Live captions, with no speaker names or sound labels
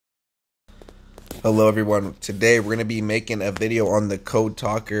Hello everyone, today we're going to be making a video on the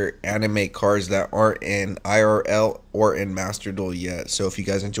Codetalker anime cards that aren't in IRL or in Master Duel yet. So if you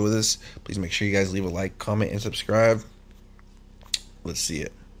guys enjoy this, please make sure you guys leave a like, comment, and subscribe. Let's see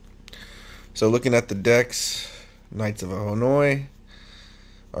it. So looking at the decks, Knights of Hanoi.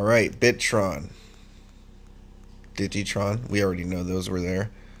 Alright, Bitron. Digitron, we already know those were there.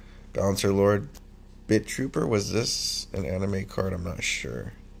 Balancer Lord. Bit Trooper, was this an anime card? I'm not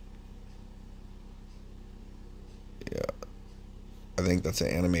sure. Yeah, I think that's an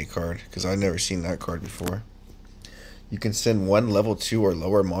anime card because I've never seen that card before. You can send one level 2 or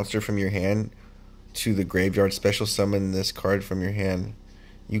lower monster from your hand to the graveyard. Special summon this card from your hand.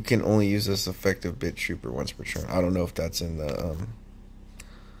 You can only use this effective Bit Trooper once per turn. I don't know if that's in the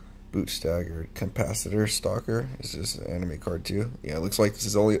Boot Stagger. Capacitor Stalker. Is this an anime card too? Yeah, it looks like this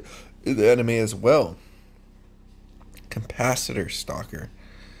is only the anime as well. Capacitor Stalker.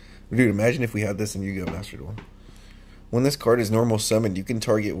 Dude, imagine if we had this in Yu-Gi-Oh! Master Duel. When this card is normal summoned, you can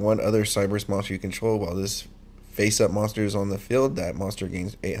target one other Cyberse monster you control. While this face-up monster is on the field, that monster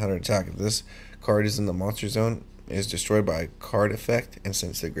gains 800 attack. If this card is in the monster zone, it is destroyed by a card effect and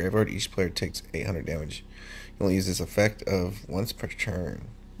sent to the graveyard. Each player takes 800 damage. You only use this effect of once per turn.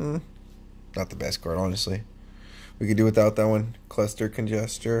 Not the best card, honestly. We could do without that one. Cluster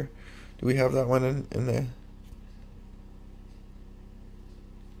Congester. Do we have that one in there?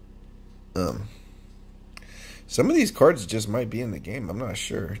 Some of these cards just might be in the game. I'm not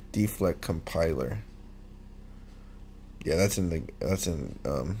sure. Deflect Compiler. Yeah, that's in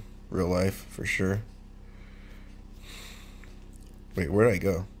real life for sure. Wait, where did I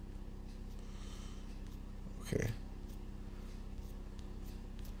go? Okay.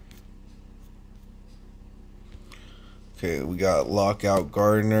 Okay, we got Lockout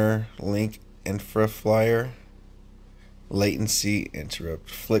Gardener, Link Infra Flyer, Latency Interrupt,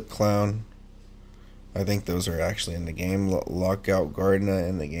 Flick Clown. I think those are actually in the game. Lockout Gardener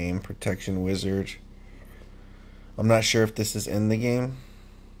in the game. Protection Wizard. I'm not sure if this is in the game.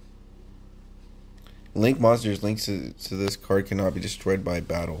 Link monsters linked to this card cannot be destroyed by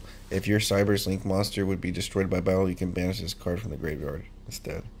battle. If your Cyberse Link monster would be destroyed by battle, you can banish this card from the graveyard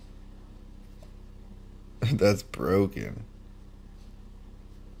instead. That's broken.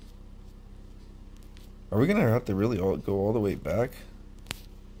 Are we going to have to really go all the way back?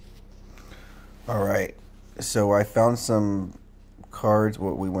 Alright, so I found some cards.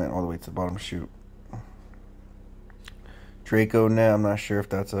 Well, we went all the way to the bottom. Shoot. Draco Net, I'm not sure if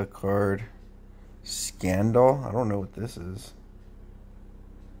that's a card. Scandal, I don't know what this is.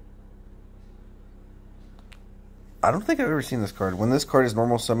 I don't think I've ever seen this card. When this card is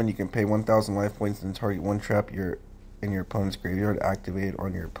normal summon, you can pay 1,000 life points and target one trap in your opponent's graveyard. Activate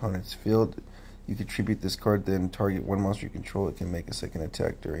on your opponent's field. You contribute this card, then target one monster you control. It can make a second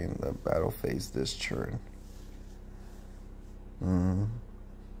attack during the battle phase this turn.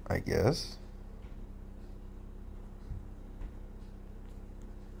 I guess.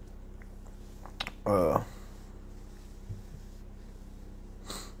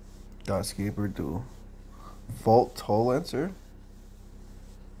 Godscaper Duel. Vault Toll Lancer.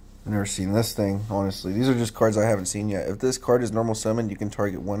 I've never seen this thing, honestly. These are just cards I haven't seen yet. If this card is normal summoned, you can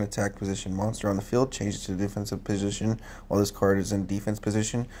target one attack position monster on the field, change it to defensive position. While this card is in defense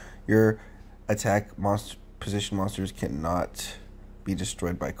position, your attack position monsters cannot be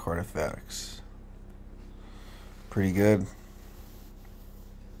destroyed by card effects. Pretty good.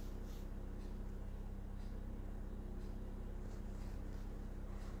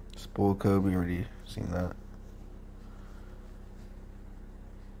 Spool code, we already seen that.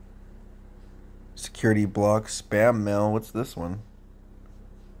 Security block, spam mail. What's this one?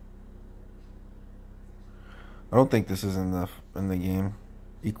 I don't think this is in the game.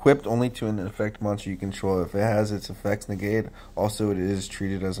 Equipped only to an effect monster you control. If it has its effects negated, also it is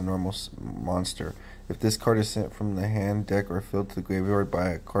treated as a normal monster. If this card is sent from the hand, deck, or field to the graveyard by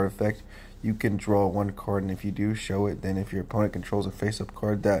a card effect, you can draw one card, and if you do, show it. Then if your opponent controls a face-up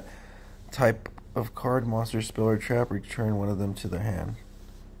card, that type of card, monster, spell, or trap, return one of them to their hand.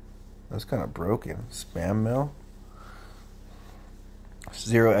 That's kind of broken. Spam mail.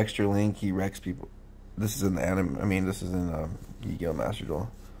 0 extra link. He wrecks people. This is in the anime. I mean, this is in Yu-Gi-Oh! Master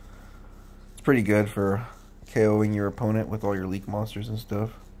Duel. It's pretty good for KOing your opponent with all your leak monsters and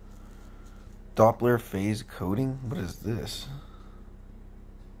stuff. Doppler phase coding. What is this?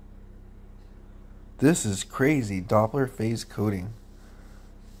 This is crazy. Doppler phase coding.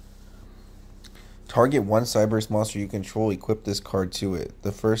 Target one Cyberse monster you control, equip this card to it.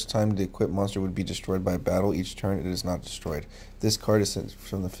 The first time the equipped monster would be destroyed by battle, each turn it is not destroyed. This card is sent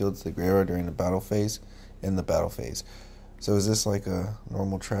from the field to the graveyard during the battle phase. So is this like a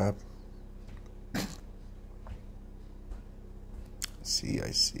normal trap?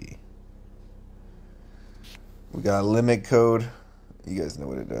 I see. We got a limit code. You guys know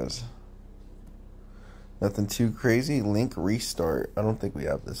what it does. Nothing too crazy. Link restart. I don't think we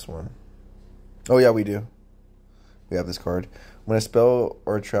have this one. Oh, yeah, we do. We have this card. When a spell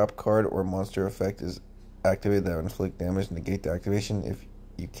or a trap card or monster effect is activated that will inflict damage, negate the activation. If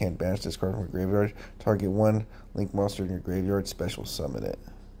you can't banish this card from your graveyard, target one link monster in your graveyard, special summon it.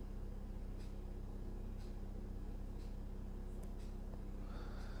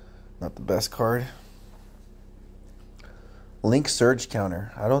 Not the best card. Link Surge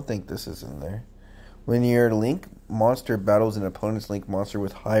Counter. I don't think this is in there. When your Link monster battles an opponent's Link monster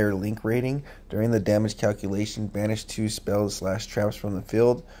with higher Link rating, during the damage calculation, banish 2 spells/traps from the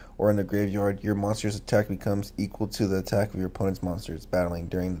field or in the graveyard. Your monster's attack becomes equal to the attack of your opponent's monsters battling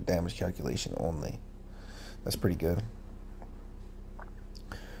during the damage calculation only. That's pretty good.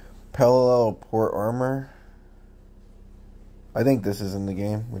 Parallel Port Armor. I think this is in the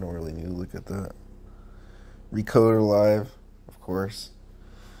game. We don't really need to look at that. Recoder Live, of course.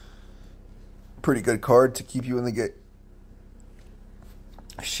 Pretty good card to keep you in the game.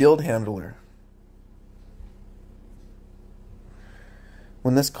 Shield Handler.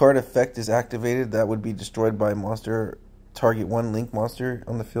 When this card effect is activated, that would be destroyed by a monster. Target one Link monster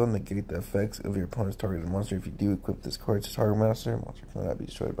on the field and negate the effects of your opponent's targeted monster. If you do equip this card to target monster cannot be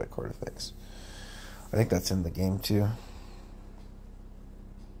destroyed by card effects. I think that's in the game too.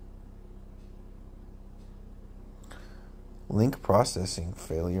 Link processing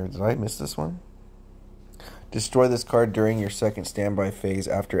failure. Did I miss this one? Destroy this card during your second standby phase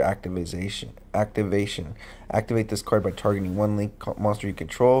after activation. Activate this card by targeting one Link monster you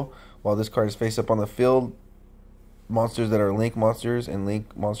control. While this card is face up on the field, monsters that are Link monsters and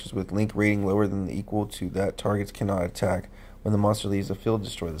Link monsters with Link rating lower than or equal to that targets cannot attack. When the monster leaves the field,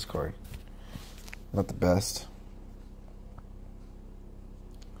 destroy this card. Not the best.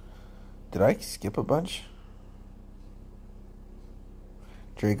 Did I skip a bunch?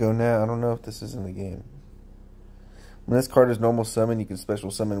 Draco Net. I don't know if this is in the game. When this card is normal summon, you can special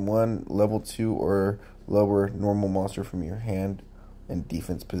summon one level 2 or lower normal monster from your hand in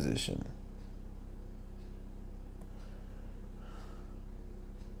defense position.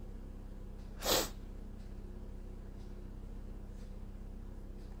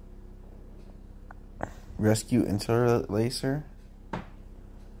 Rescue Interlacer.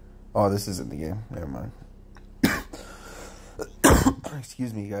 Oh, this isn't the game. Never mind.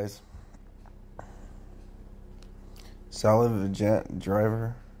 Excuse me, guys. Salvagent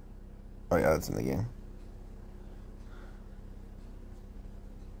Driver. Oh, yeah, that's in the game.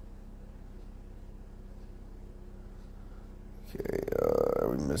 Okay, are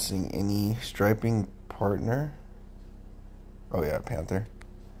we missing any striping partner? Oh, yeah, Panther.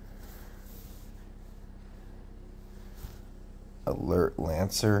 Alert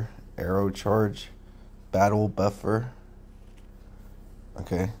Lancer. Arrow Charge. Battle Buffer.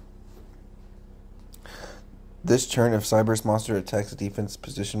 Okay. This turn, if Cyber's monster attacks a defense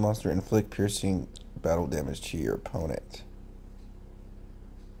position monster, inflict piercing battle damage to your opponent.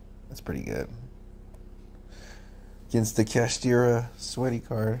 That's pretty good. Against the Kashtira, sweaty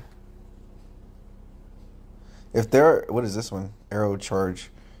card. If there are, what is this one? Arrow Charge.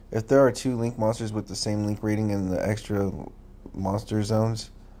 If there are 2 Link monsters with the same Link rating in the extra monster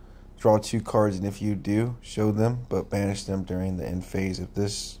zones, draw 2 cards, and if you do, show them, but banish them during the end phase of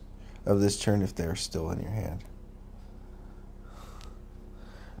this turn if they are still in your hand.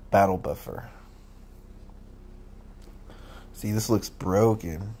 Battle Buffer. See, this looks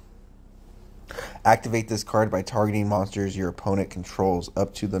broken. Activate this card by targeting monsters your opponent controls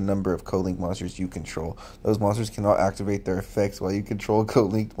up to the number of co-linked monsters you control. Those monsters cannot activate their effects while you control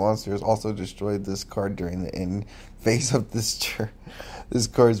co-linked monsters. Also destroy this card during the end phase of this turn. This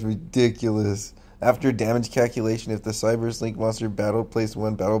card is ridiculous. After damage calculation, if the Cyber's Link monster battle, place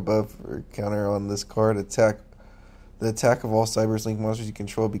 1 battle buff or counter on this card. The attack of all Cyber's Link monsters you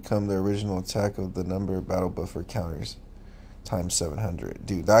control become the original attack of the number of battle buffer counters times 700.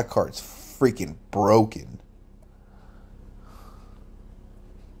 Dude, that card's freaking broken.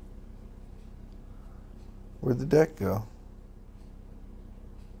 Where'd the deck go?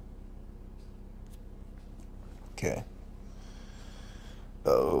 Okay.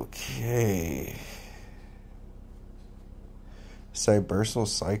 Okay. Cybersal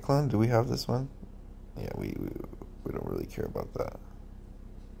Cyclone. Do we have this one? Yeah, we don't really care about that.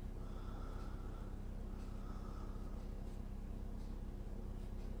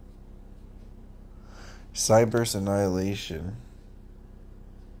 Cyber's Annihilation.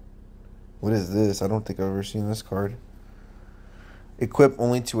 What is this? I don't think I've ever seen this card. Equip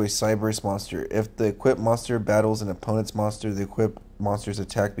only to a Cyber's monster. If the equipped monster battles an opponent's monster, the equipped monster's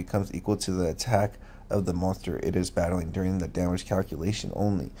attack becomes equal to the attack of the monster it is battling during the damage calculation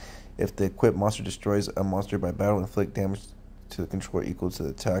only. If the equipped monster destroys a monster by battle, inflict damage to the controller equal to the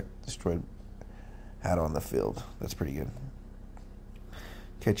attack destroyed had on the field. That's pretty good.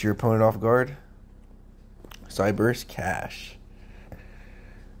 Catch your opponent off guard. Cyber's Cash.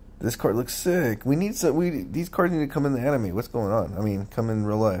 This card looks sick. We need some. These cards need to come in the anime. What's going on? I mean, come in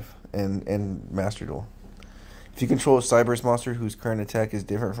real life and Master Duel. If you control a Cyber's monster whose current attack is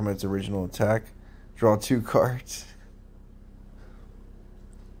different from its original attack, draw 2 cards.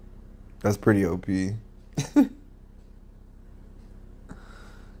 That's pretty OP. You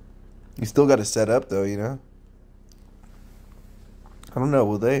still got to set up though, you know. I don't know.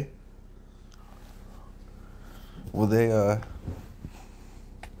 Will they?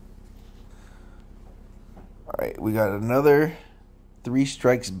 Alright, we got another 3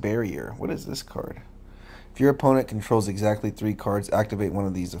 strikes barrier. What is this card? If your opponent controls exactly 3 cards, activate one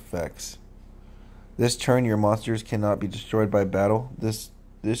of these effects. This turn, your monsters cannot be destroyed by battle. This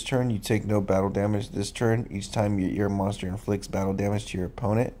turn, you take no battle damage. This turn, each time your monster inflicts battle damage to your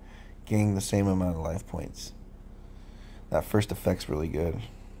opponent, gaining the same amount of life points. That first effect's really good.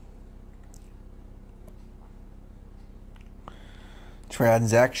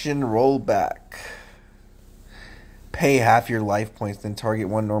 Transaction rollback. Pay half your life points, then target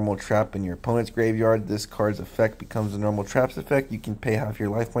 1 normal trap in your opponent's graveyard. This card's effect becomes a normal traps effect. You can pay half your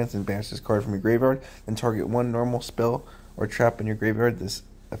life points and banish this card from your graveyard, then target 1 normal spell or trap in your graveyard. This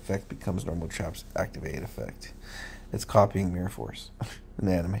effect becomes normal traps activated effect. It's copying Mirror Force in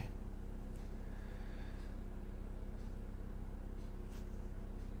the anime.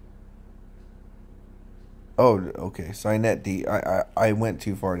 Oh, okay. Signet D. I went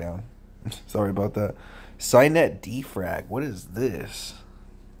too far down. Sorry about that. Signet Defrag. What is this?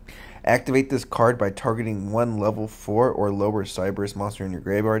 Activate this card by targeting 1 level 4 or lower Cyberus monster in your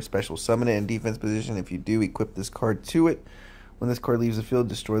graveyard. Special summon it in defense position. If you do, equip this card to it. When this card leaves the field,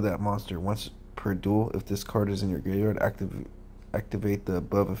 destroy that monster once per duel. If this card is in your graveyard, activate the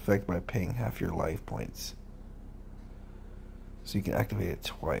above effect by paying half your life points. So you can activate it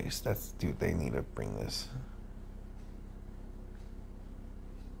twice. Dude, they need to bring this.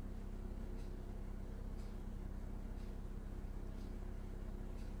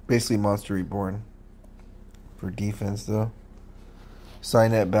 Basically Monster Reborn for defense though.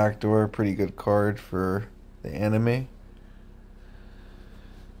 Signet Backdoor, pretty good card for the anime.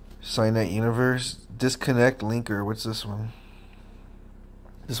 Signet Universe. Disconnect Linker. What's this one?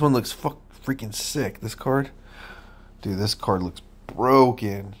 This one looks freaking sick. This card. Dude, this card looks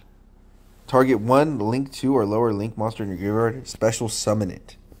broken. Target 1 Link 2 or lower Link monster in your graveyard. Special summon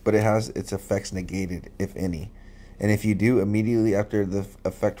it. But it has its effects negated, if any. And if you do, immediately after the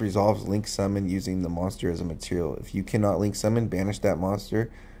effect resolves, Link summon using the monster as a material. If you cannot Link summon, banish that monster.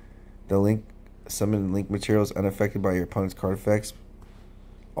 The Link summon Link material is unaffected by your opponent's card effects.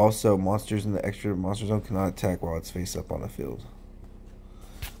 Also, monsters in the extra monster zone cannot attack while it's face up on the field.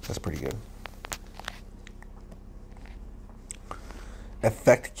 That's pretty good.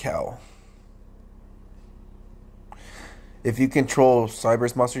 Effect Cow. If you control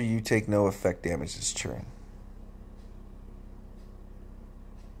Cyber's monster, you take no effect damage this turn.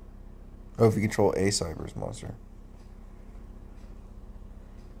 Oh, if you control a Cyber's monster.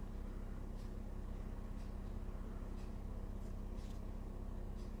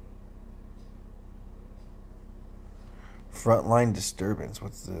 Frontline Disturbance.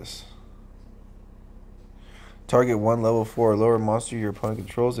 What's this? Target 1 level 4 or lower monster your opponent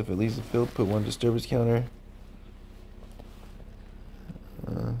controls. If it leaves the field, put 1 disturbance counter.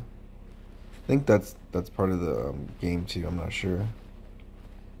 I think that's part of the game too. I'm not sure.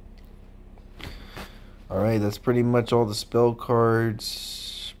 Alright, that's pretty much all the spell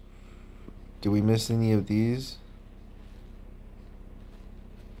cards. Did we miss any of these?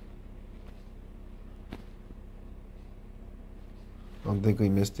 I don't think we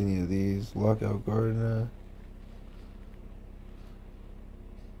missed any of these. Lockout Gardener.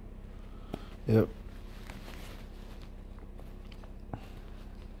 Yep.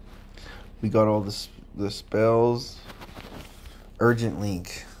 We got all the spells. Urgent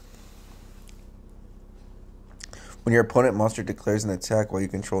Link. When your opponent monster declares an attack while you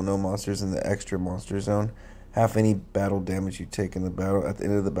control no monsters in the extra monster zone, half any battle damage you take in the battle. At the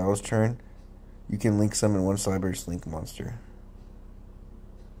end of the battle's turn, you can Link summon 1 Cyber's Link monster.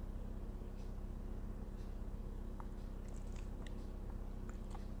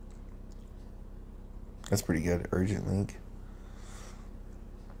 That's pretty good. Urgent Link.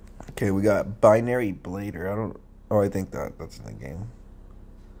 Okay, we got Binary Blader. I think that's in the game.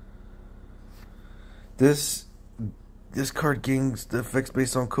 This This card gains the effects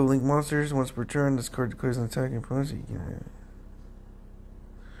based on co-link monsters. Once per turn, this card declares an attack opponent. You can.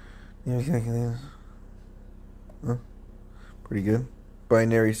 Yeah, huh? Pretty good.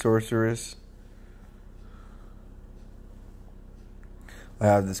 Binary Sorceress. I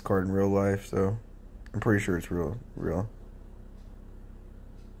have this card in real life, so I'm pretty sure it's real.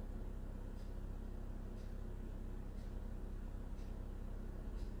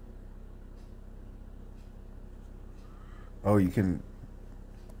 Oh, you can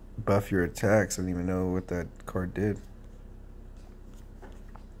buff your attacks. I don't even know what that card did.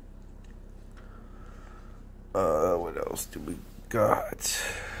 What else do we got?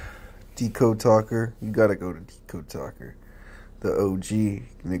 Codetalker. You gotta go to Codetalker. The OG.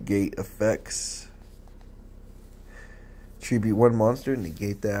 Negate effects. Tribute one monster,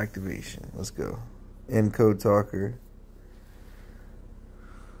 negate the activation. Let's go. And Codetalker.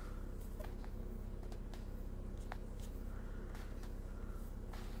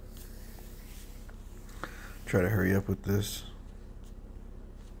 Try to hurry up with this.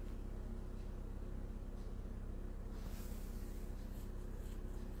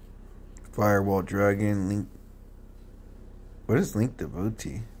 Firewall Dragon, Link. What is Link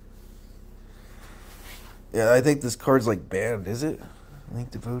Devotee? Yeah, I think this card's like banned, is it?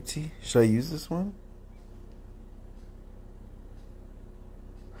 Link Devotee? Should I use this one?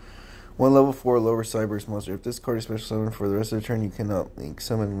 One level 4 lower Cyberse monster. If this card is special summoned for the rest of the turn, you cannot link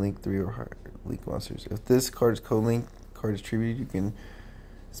summon Link 3 or higher Link monsters. If this card is co-link, card is tributed, you can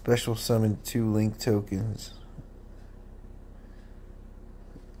special summon 2 Link tokens.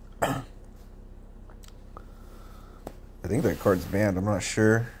 I think that card's banned. I'm not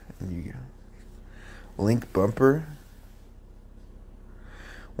sure. Link Bumper.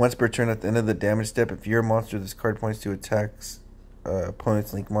 Once per turn at the end of the damage step, if your monster this card points to attacks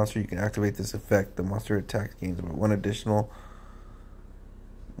opponent's Link monster, you can activate this effect. The monster attack gains one additional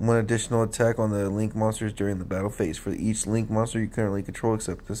attack on the Link monsters during the battle phase. For each Link monster you currently control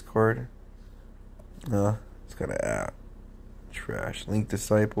except this card. It's kind of trash. Link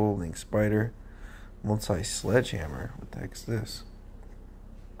Disciple, Link Spider. Multi-Sledgehammer. What the heck is this?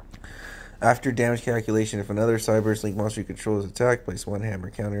 After damage calculation, if another Cyberse Link monster you control is attacked, place 1 hammer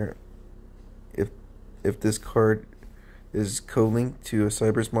counter. If this card is co-linked to a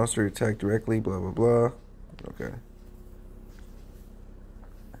Cyberse monster attacked directly, blah blah blah. Okay.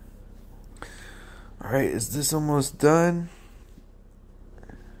 Alright, is this almost done?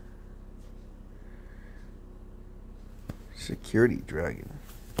 Security Dragon.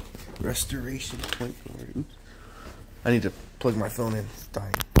 Restoration point. Oops. I need to plug my phone in. It's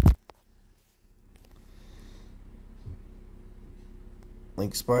dying.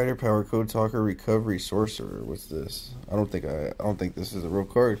 Link Spider, Power Codetalker, Recovery Sorcerer. What's this? I don't think this is a real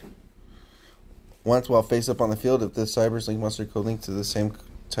card. Once while face up on the field, if this Cyberse Link monster co-linked to the same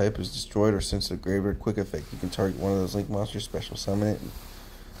type is destroyed or sent to the graveyard, quick effect. You can target one of those Link monsters, special summon it,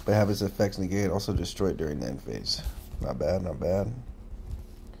 but have its effects negated. Also destroy it during the end phase. Not bad, not bad.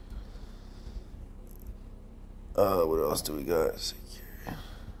 What else do we got?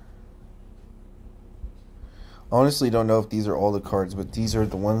 Honestly, don't know if these are all the cards, but these are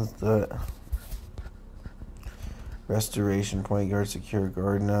the ones that... Restoration, Point Guard, Secure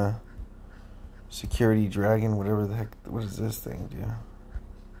Gardener, Security Dragon, whatever the heck... What does this thing do?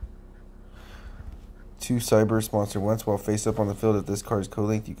 2 Cyberse monster. Once while face up on the field, if this card is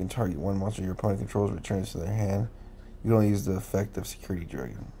co-linked, you can target one monster your opponent controls, returns to their hand. You can only use the effect of Security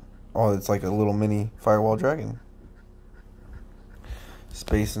Dragon. Oh, it's like a little mini Firewall Dragon.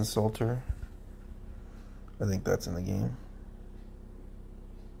 Space Insulter. I think that's in the game.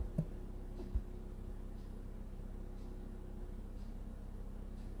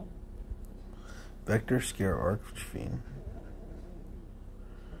 Vector Scare Archfiend.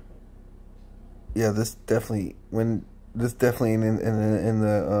 Yeah, this definitely in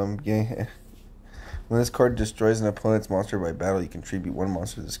the game. When this card destroys an opponent's monster by battle, you contribute 1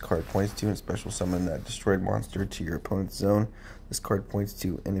 monster this card points to and special summon that destroyed monster to your opponent's zone. This card points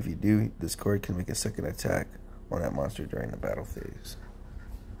to, and if you do, this card can make a second attack on that monster during the battle phase.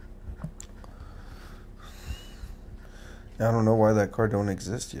 Now, I don't know why that card don't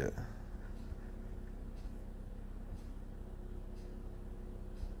exist yet.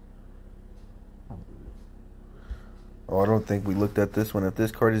 Oh, I don't think we looked at this one. If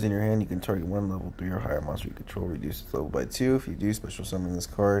this card is in your hand, you can target 1 level 3 or higher monster you control. Reduce its level by 2. If you do, special summon this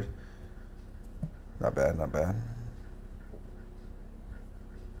card. Not bad, not bad.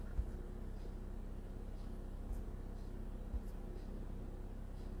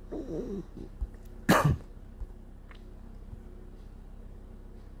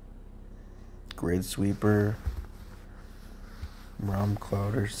 Grid Sweeper. ROM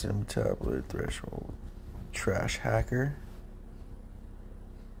Clouder, Sim Tablet, Threshold, Trash Hacker.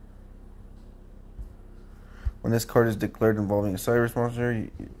 When this card is declared involving a Cybers monster,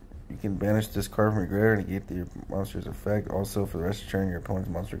 you can banish this card from your graveyard and negate your monster's effect. Also, for the rest of the turn, your opponent's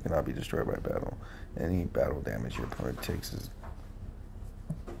monster cannot be destroyed by battle. Any battle damage your opponent takes is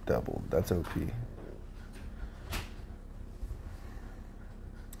doubled. That's OP.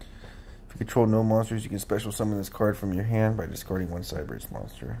 If you control no monsters, you can special summon this card from your hand by discarding one Cybers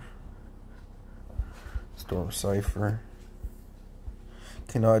monster. Storm Cipher.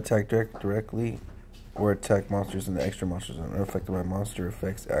 Cannot attack directly or attack monsters in the extra monster zone. Unaffected by monster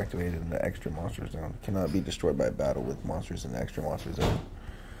effects activated in the extra monster zone. Cannot be destroyed by battle with monsters in the extra monster zone.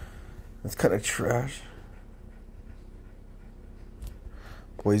 That's kind of trash.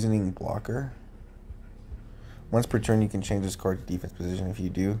 Poisoning Blocker. Once per turn, you can change this card to defense position. If you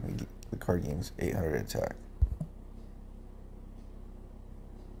do, the card gains 800 attack.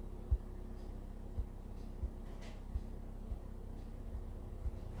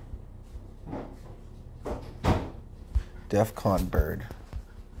 Defcon Bird.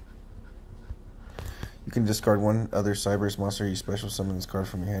 You can discard one other Cybers monster. You special summon this card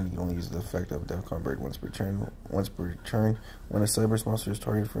from your hand. You can only use the effect of Defcon Bird once per turn. Once per turn, when a Cybers monster is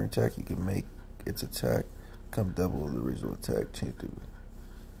targeted for an attack, you can make its attack become double the original attack. Change to.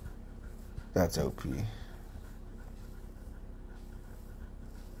 That's OP.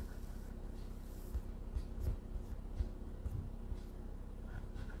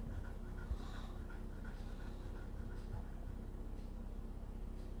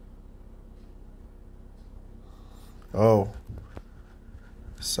 Oh,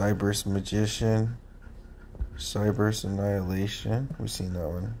 Cybers Magician, Cybers Annihilation. We've seen that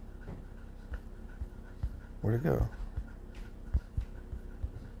one. Where'd it go?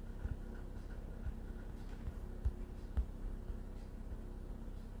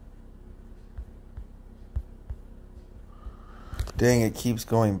 Dang, it keeps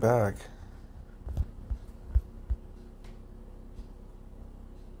going back.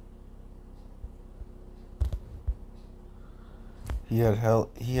 He had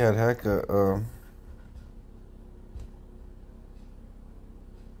hecka,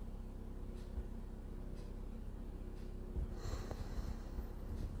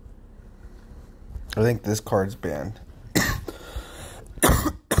 I think this card's banned.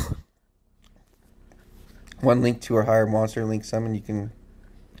 One link to or higher monster link summon. You can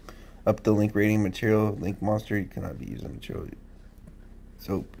up the link rating material. Link monster, you cannot be using material.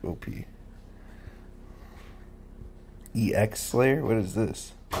 So OP. EX Slayer? What is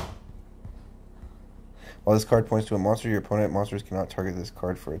this? While this card points to a monster, your opponent monsters cannot target this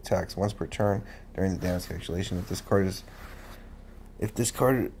card for attacks once per turn during the damage calculation. If this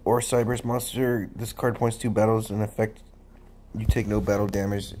card or Cybers monster, this card points to battles in effect, you take no battle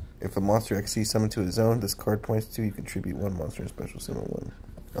damage. If a monster XC summoned to a zone, this card points to, you contribute one monster and special summon one.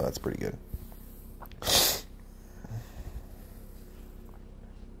 Oh, that's pretty good.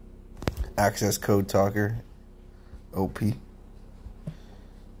 Access Codetalker. OP.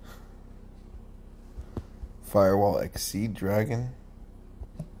 Firewall Exceed Dragon.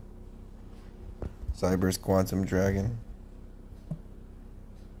 Cybers Quantum Dragon.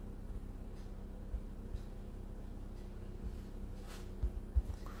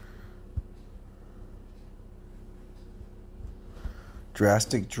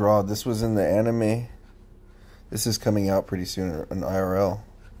 Drastic Draw. This was in the anime. This is coming out pretty soon in IRL.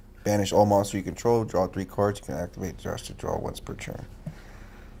 Banish all monsters you control. Draw 3 cards. You can activate Drastic Draw once per turn.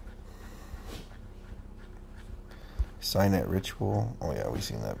 Signet Ritual. Oh yeah, we've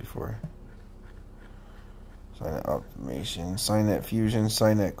seen that before. Signet Optimation. Signet Fusion.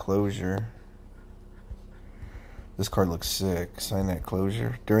 Signet Closure. This card looks sick. Signet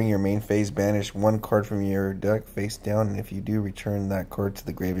Closure. During your main phase, banish one card from your deck face down, and if you do, return that card to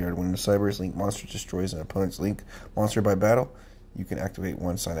the graveyard. When the Cybers Link monster destroys an opponent's Link monster by battle, you can activate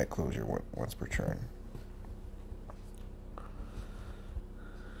one Signet Closure once per turn.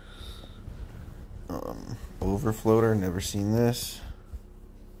 Overfloater. Never seen this.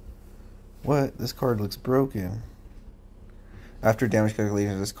 What? This card looks broken. After damage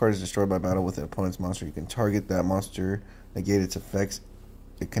calculation, this card is destroyed by battle with an opponent's monster. You can target that monster, negate its effects.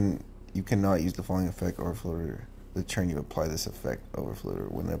 You cannot use the following effect, Overfloater, the turn you apply this effect, Overfloater.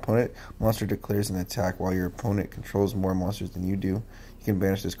 When the opponent monster declares an attack while your opponent controls more monsters than you do, you can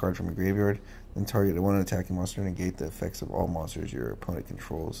banish this card from your graveyard, then target one attacking monster and negate the effects of all monsters your opponent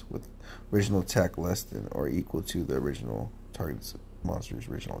controls with original attack less than or equal to the original target's monster's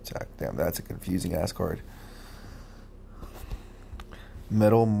original attack. Damn, that's a confusing ass card.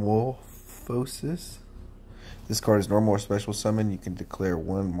 Metamorphosis. This card is normal or special summon. You can declare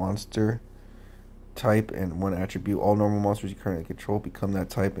one monster type and one attribute. All normal monsters you currently control become that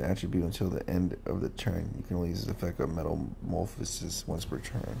type and attribute until the end of the turn. You can only use the effect of Metamorphosis once per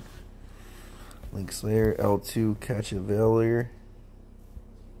turn. Link Slayer, L2, Catch a Veiler.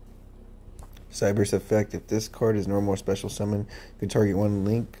 Cyber's effect. If this card is normal or special summon, you can target one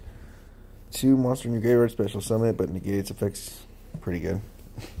Link 2 monster in your graveyard, special summon it, but negate its effects. Pretty good.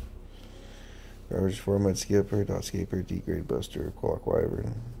 Garbage format, Skipper, Dot Scaper, Degrade Buster, Clock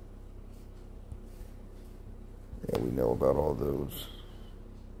Wyvern. Yeah, we know about all those.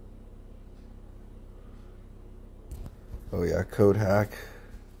 Oh yeah, Code Hack.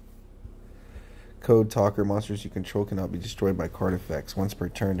 Codetalker. Monsters you control cannot be destroyed by card effects. Once per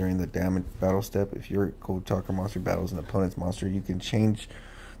turn during the damage battle step, if your Codetalker monster battles an opponent's monster, you can change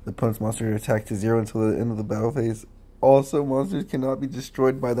the opponent's monster attack to 0 until the end of the battle phase. Also, monsters cannot be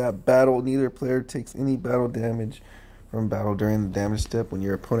destroyed by that battle. Neither player takes any battle damage from battle during the damage step. When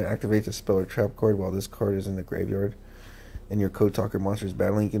your opponent activates a spell or trap card while this card is in the graveyard and your Codetalker monster is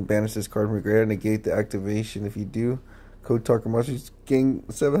battling, you can banish this card from your graveyard and negate the activation. If you do, Codetalker monsters gain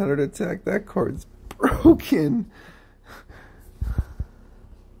 700 attack. That card's broken.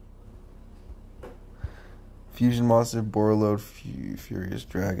 Fusion monster, Borreload, Furious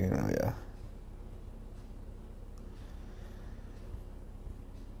Dragon. Oh yeah.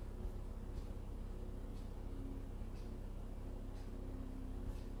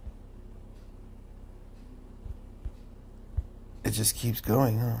 It just keeps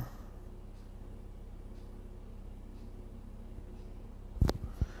going, huh?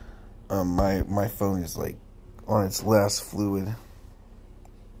 My phone is like on its last fluid.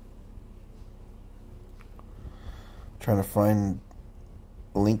 Trying to find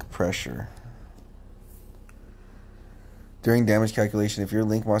link pressure. During damage calculation, if your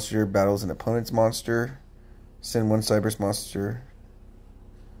link monster battles an opponent's monster, send one Cyberse monster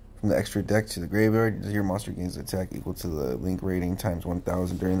from the extra deck to the graveyard. Your monster gains attack equal to the link rating times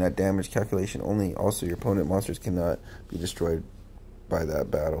 1000 during that damage calculation only. Also, your opponent monsters cannot be destroyed by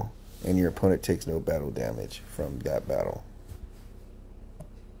that battle, and your opponent takes no battle damage from that battle.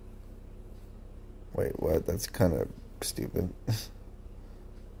 Wait, what? That's kind of stupid.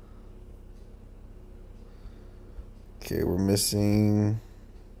 Okay, we're missing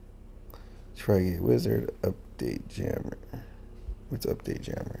Tri-Gate Wizard, Update Jammer. What's Update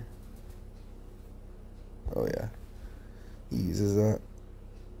Jammer? Oh yeah, he uses that.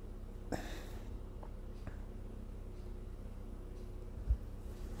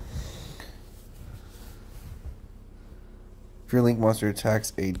 If your link monster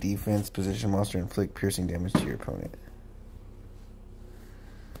attacks a defense position monster, inflict piercing damage to your opponent.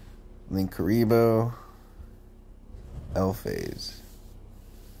 Link Karibo, L-Phase.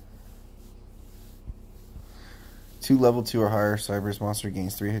 2 level 2 or higher Cyberse monster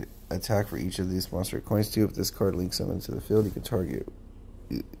gains 3 attack for each of these monster coins. 2, if this card links them into the field, you can target.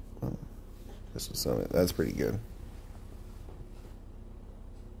 This will summon. That's pretty good.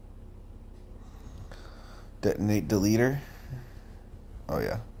 Detonate Deleter. Oh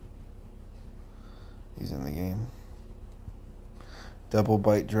yeah, he's in the game. Double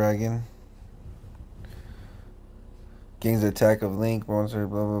Bite Dragon. Gains the attack of Link monster,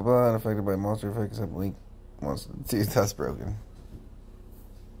 blah blah blah, unaffected by monster effect except Link monster. Dude, that's broken.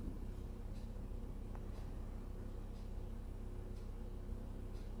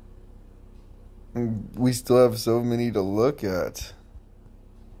 We still have so many to look at.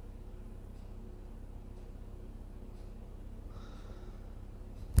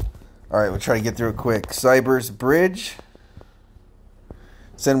 Alright, we'll try to get through it quick. Cyberse Bridge.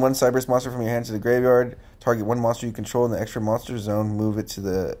 Send one Cyberse monster from your hand to the graveyard. Target one monster you control in the extra monster zone. Move it to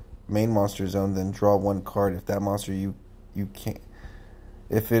the main monster zone. Then draw one card. If that monster you can't...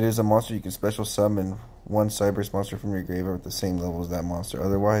 If it is a monster, you can special summon one Cyberse monster from your graveyard with the same level as that monster.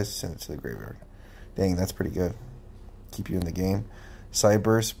 Otherwise, send it to the graveyard. Dang, that's pretty good. Keep you in the game.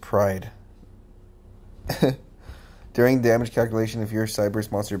 Cyberse Pride. During damage calculation, if your Cyberse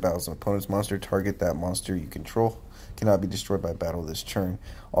monster battles an opponent's monster, target that monster you control. Cannot be destroyed by battle this turn.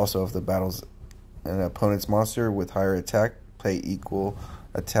 Also, if the battle's an opponent's monster with higher attack, pay equal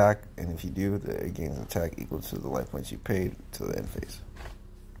attack. And if you do, it gains attack equal to the life points you paid to the end phase.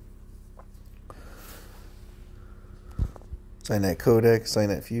 Sign that Codex, sign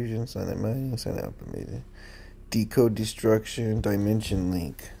that Fusion, sign that Mining, sign that Amazing. Decode Destruction, Dimension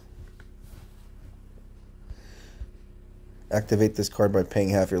Link. Activate this card by paying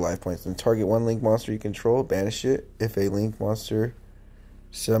half your life points. Then target one Link monster you control, banish it. If a Link monster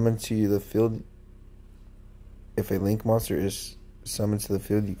summoned to the field, if a Link monster is summoned to the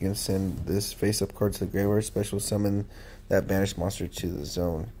field, you can send this face-up card to the graveyard. Special summon that banished monster to the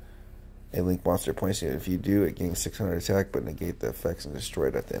zone. A link monster points to it. If you do, it gains 600 attack, but negate the effects and destroy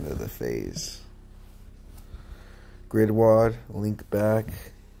it at the end of the phase. Gridwad, link back.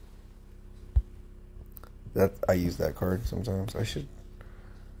 That I use that card sometimes. I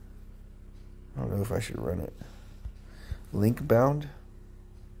don't know if I should run it. Link bound.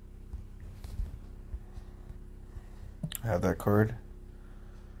 I have that card.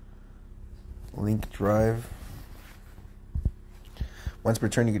 Link drive. Once per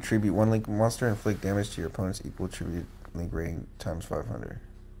turn, you can tribute one link monster and inflict damage to your opponent's equal tribute link rating times 500.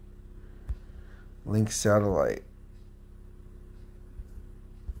 Link satellite.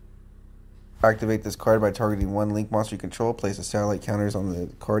 Activate this card by targeting one link monster you control. Place a satellite counters on the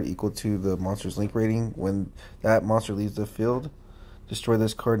card equal to the monster's link rating. When that monster leaves the field, destroy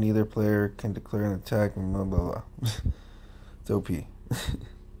this card. Neither player can declare an attack. Blah, blah, blah. It's OP.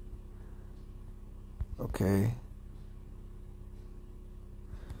 Okay.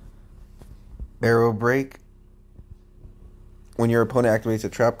 Barrel break. When your opponent activates a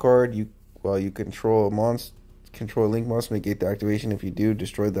trap card, you control a link monster, negate the activation. If you do,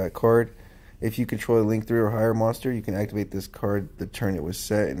 destroy that card. If you control a link 3 or higher monster, you can activate this card the turn it was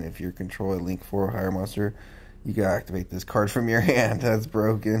set. And if you control a link 4 or higher monster, you can activate this card from your hand. That's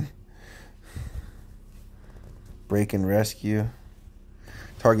broken. Break and rescue.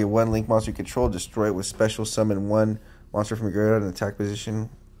 Target one link monster you control. Destroy it with special summon one monster from your graveyard in attack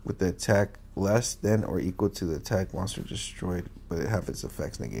position with the attack less than or equal to the attack monster destroyed, but it have its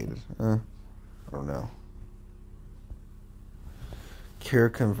effects negated. I don't know. Care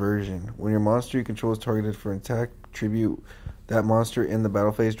conversion. When your monster you control is targeted for an attack, tribute that monster in the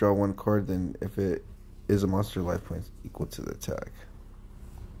battle phase, draw one card, then if it is a monster, life points equal to the attack.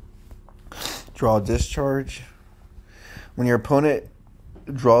 Draw discharge. When your opponent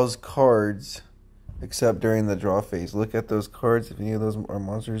draws cards, except during the draw phase, look at those cards. If any of those are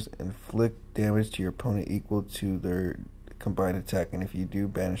monsters, inflict damage to your opponent equal to their combined attack. And if you do,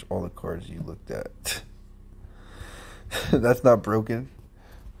 banish all the cards you looked at. That's not broken.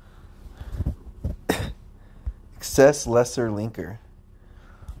 Excess lesser linker.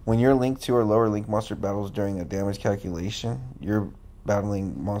 When your link 2 or lower link monster battles during a damage calculation, your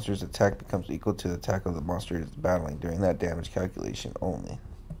battling monster's attack becomes equal to the attack of the monster it's battling during that damage calculation only.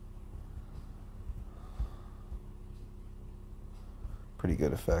 Pretty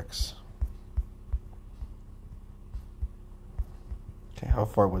good effects. Okay, how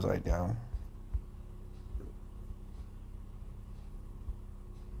far was I down?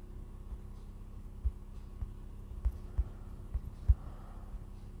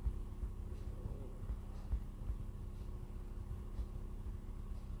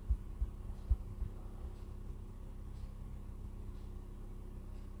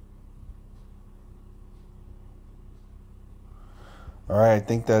 Alright, I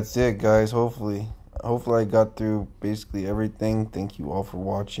think that's it, guys. Hopefully I got through basically everything. Thank you all for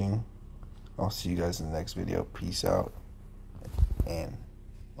watching. I'll see you guys in the next video. Peace out and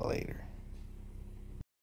later.